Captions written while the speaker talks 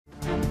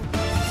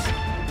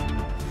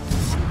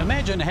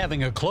Imagine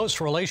having a close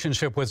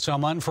relationship with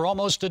someone for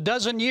almost a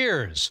dozen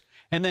years,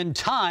 and then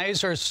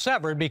ties are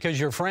severed because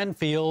your friend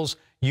feels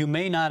you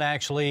may not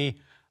actually,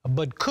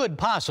 but could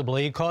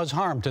possibly cause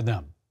harm to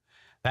them.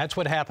 That's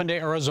what happened to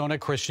Arizona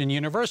Christian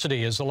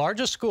University, as the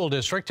largest school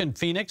district in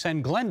Phoenix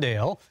and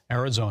Glendale,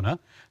 Arizona,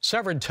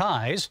 severed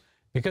ties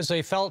because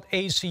they felt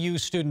ACU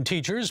student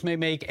teachers may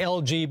make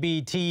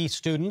LGBT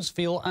students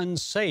feel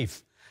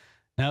unsafe.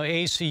 Now,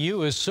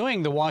 ACU is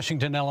suing the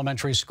Washington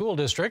Elementary School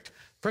District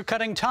for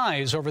cutting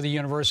ties over the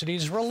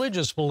university's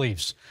religious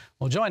beliefs.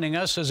 Well, joining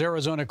us is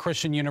Arizona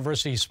Christian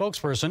University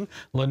spokesperson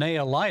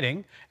Lennea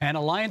Lyding and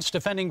Alliance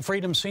Defending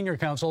Freedom Senior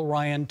Counsel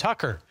Ryan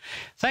Tucker.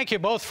 Thank you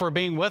both for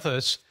being with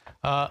us.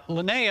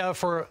 Lennea,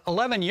 for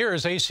 11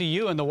 years,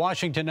 ACU and the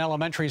Washington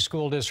Elementary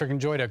School District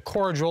enjoyed a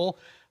cordial,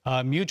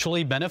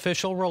 mutually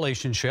beneficial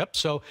relationship.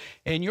 So,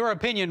 in your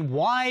opinion,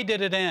 why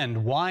did it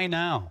end? Why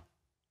now?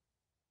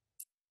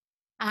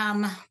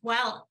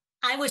 Well,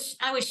 I was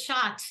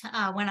shocked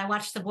when I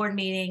watched the board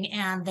meeting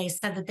and they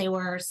said that they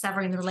were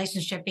severing the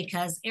relationship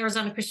because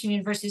Arizona Christian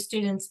University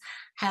students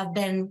have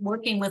been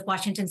working with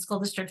Washington School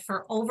District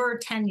for over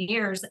 10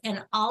 years,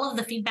 and all of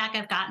the feedback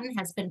I've gotten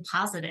has been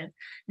positive.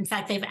 In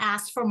fact, they've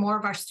asked for more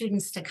of our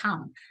students to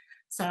come.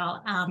 So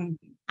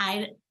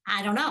I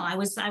don't know. I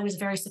was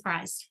very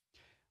surprised.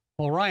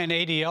 Well, Ryan,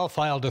 ADL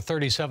filed a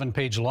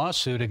 37-page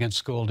lawsuit against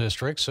school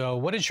districts. So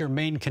what is your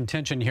main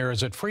contention here?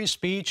 Is it free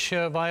speech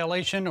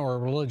violation or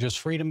religious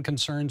freedom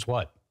concerns?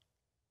 What?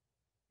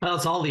 Well,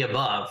 it's all the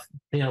above.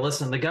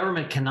 Listen, the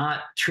government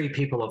cannot treat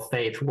people of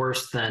faith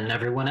worse than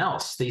everyone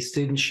else. These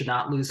students should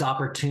not lose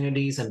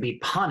opportunities and be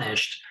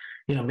punished,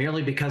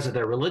 merely because of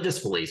their religious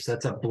beliefs.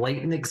 That's a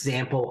blatant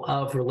example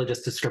of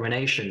religious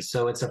discrimination.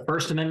 So it's a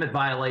First Amendment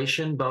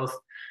violation, both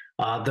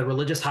the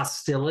religious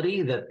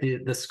hostility that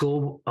the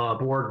school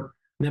board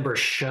members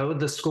showed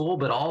the school,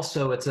 but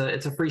also it's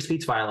a free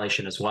speech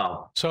violation as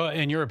well. So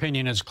in your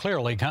opinion, it's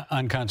clearly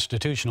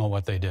unconstitutional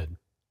what they did.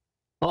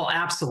 Oh,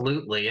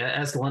 absolutely.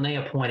 As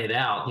Lennea pointed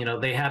out,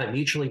 they had a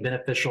mutually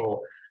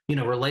beneficial,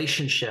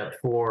 relationship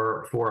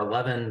for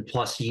 11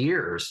 plus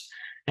years.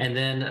 And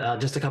then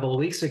just a couple of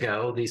weeks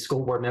ago, the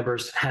school board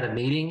members had a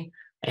meeting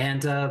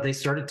and they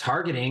started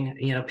targeting,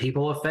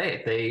 people of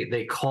faith.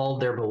 They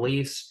called their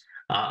beliefs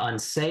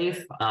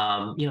unsafe,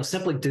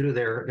 simply due to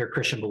their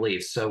Christian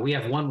beliefs. So we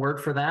have one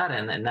word for that,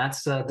 and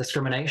that's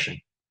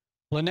discrimination.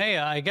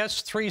 Lennea, I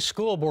guess 3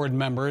 school board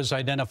members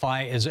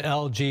identify as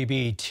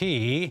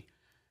LGBT.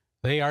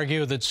 They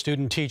argue that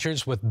student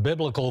teachers with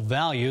biblical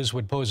values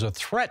would pose a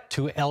threat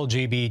to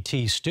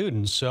LGBT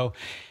students. So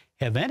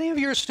have any of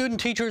your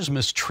student teachers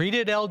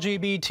mistreated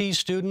LGBT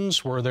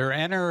students? Were there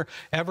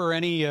ever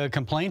any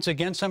complaints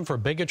against them for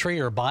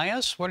bigotry or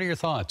bias? What are your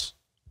thoughts?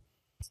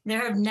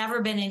 There have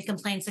never been any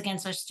complaints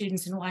against our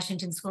students in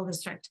Washington School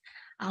District.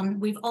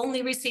 We've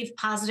only received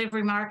positive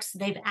remarks.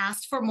 They've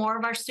asked for more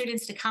of our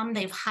students to come.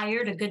 They've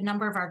hired a good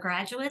number of our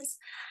graduates.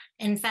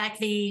 In fact,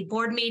 the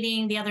board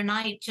meeting the other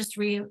night just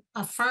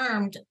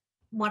reaffirmed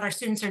what our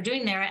students are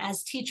doing there,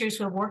 as teachers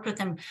who have worked with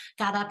them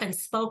got up and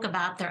spoke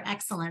about their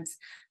excellence.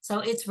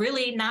 So it's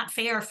really not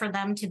fair for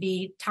them to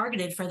be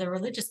targeted for their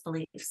religious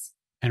beliefs.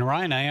 And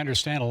Ryan, I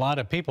understand a lot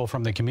of people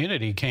from the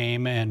community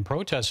came and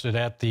protested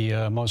at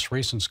the most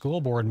recent school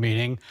board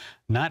meeting,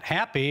 not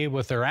happy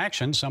with their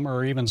actions. Some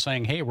are even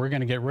saying, hey, we're going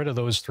to get rid of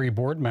those 3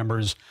 board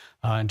members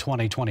in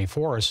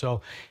 2024.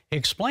 So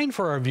explain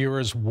for our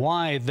viewers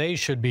why they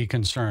should be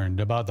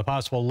concerned about the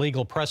possible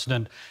legal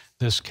precedent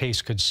this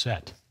case could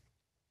set.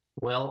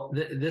 Well,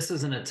 this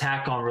is an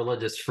attack on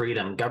religious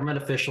freedom.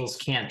 Government officials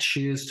can't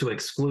choose to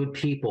exclude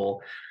people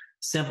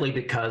simply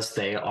because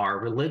they are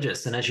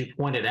religious. And as you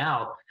pointed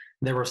out,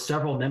 there were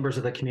several members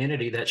of the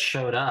community that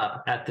showed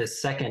up at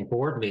this second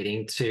board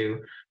meeting to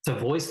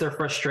voice their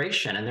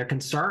frustration and their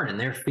concern and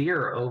their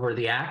fear over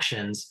the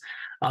actions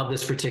of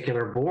this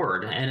particular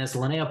board. And as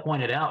Lennea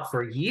pointed out,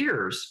 for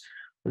years,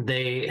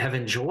 they have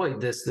enjoyed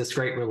this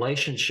great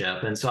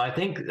relationship. And so I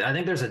think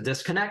there's a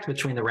disconnect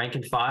between the rank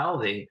and file,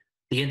 the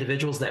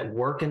individuals that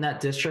work in that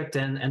district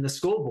and the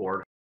school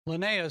board.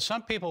 Lennea,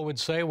 some people would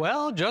say,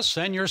 well, just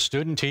send your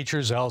student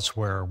teachers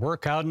elsewhere.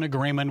 Work out an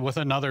agreement with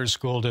another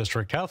school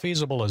district. How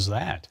feasible is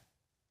that?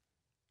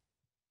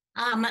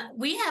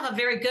 We have a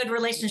very good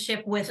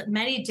relationship with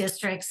many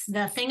districts.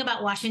 The thing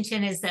about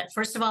Washington is that,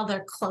 first of all,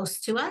 they're close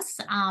to us,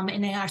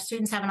 and our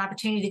students have an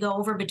opportunity to go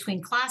over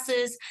between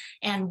classes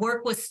and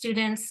work with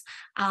students.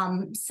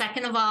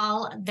 Second of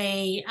all,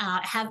 they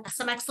have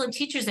some excellent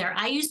teachers there.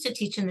 I used to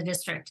teach in the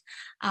district.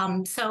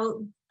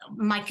 So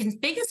my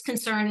biggest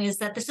concern is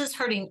that this is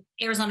hurting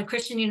Arizona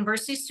Christian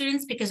University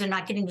students because they're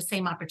not getting the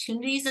same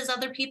opportunities as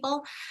other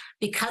people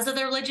because of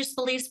their religious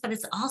beliefs, but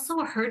it's also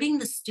hurting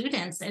the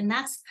students. And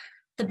that's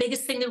the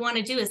biggest thing we want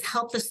to do, is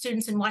help the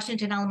students in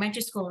Washington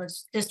Elementary School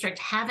District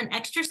have an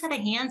extra set of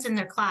hands in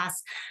their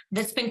class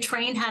that's been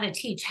trained how to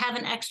teach, have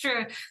an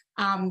extra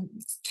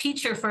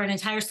teacher for an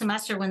entire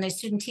semester when they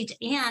student teach,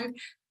 and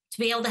to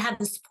be able to have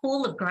this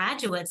pool of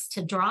graduates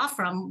to draw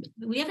from.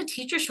 We have a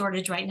teacher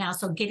shortage right now,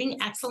 so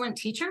getting excellent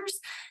teachers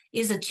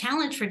is a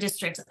challenge for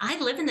districts. I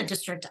live in the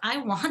district. I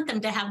want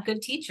them to have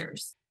good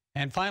teachers.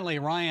 And finally,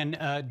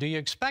 Ryan, do you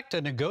expect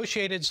a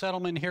negotiated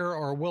settlement here,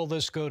 or will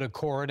this go to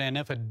court? And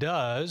if it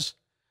does,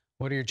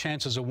 what are your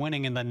chances of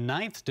winning in the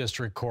 9th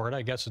District Court?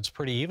 I guess it's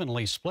pretty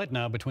evenly split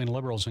now between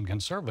liberals and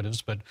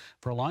conservatives, but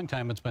for a long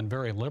time it's been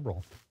very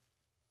liberal.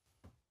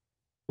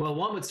 Well,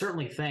 one would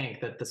certainly think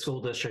that the school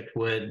district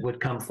would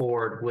come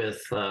forward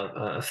with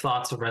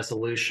thoughts of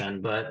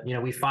resolution, but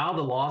we filed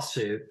a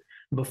lawsuit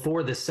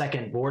before the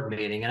second board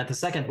meeting, and at the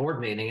second board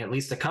meeting, at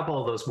least a couple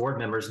of those board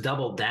members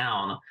doubled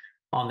down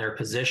on their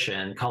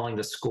position, calling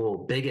the school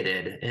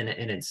bigoted in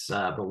its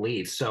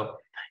beliefs. So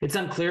it's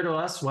unclear to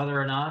us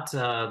whether or not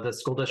the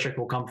school district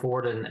will come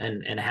forward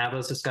and have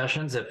those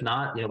discussions. If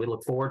not, we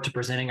look forward to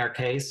presenting our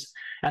case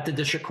at the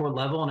district court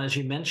level, and as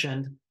you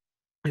mentioned,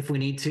 if we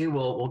need to,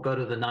 we'll go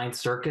to the 9th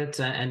Circuit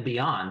and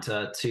beyond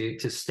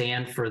to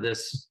stand for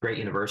this great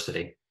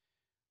university.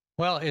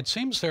 Well, it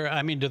seems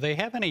do they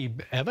have any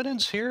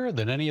evidence here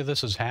that any of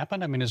this has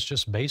happened? I mean, it's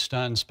just based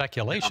on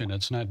speculation. No.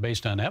 It's not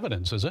based on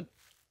evidence, is it?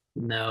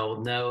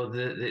 No.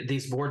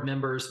 These board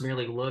members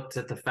merely looked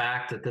at the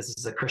fact that this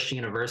is a Christian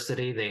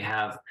university. They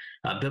have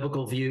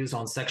biblical views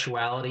on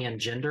sexuality and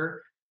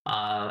gender.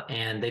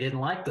 And they didn't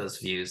like those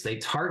views. They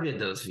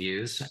targeted those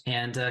views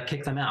and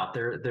kicked them out.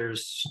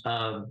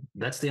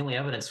 That's the only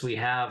evidence we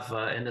have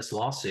in this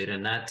lawsuit,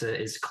 and that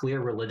is clear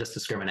religious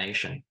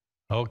discrimination.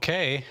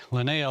 Okay,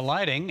 Lennea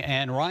Lyding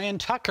and Ryan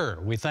Tucker,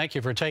 we thank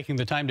you for taking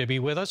the time to be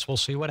with us. We'll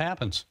see what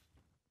happens.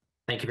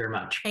 Thank you very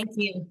much. Thank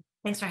you.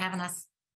 Thanks for having us.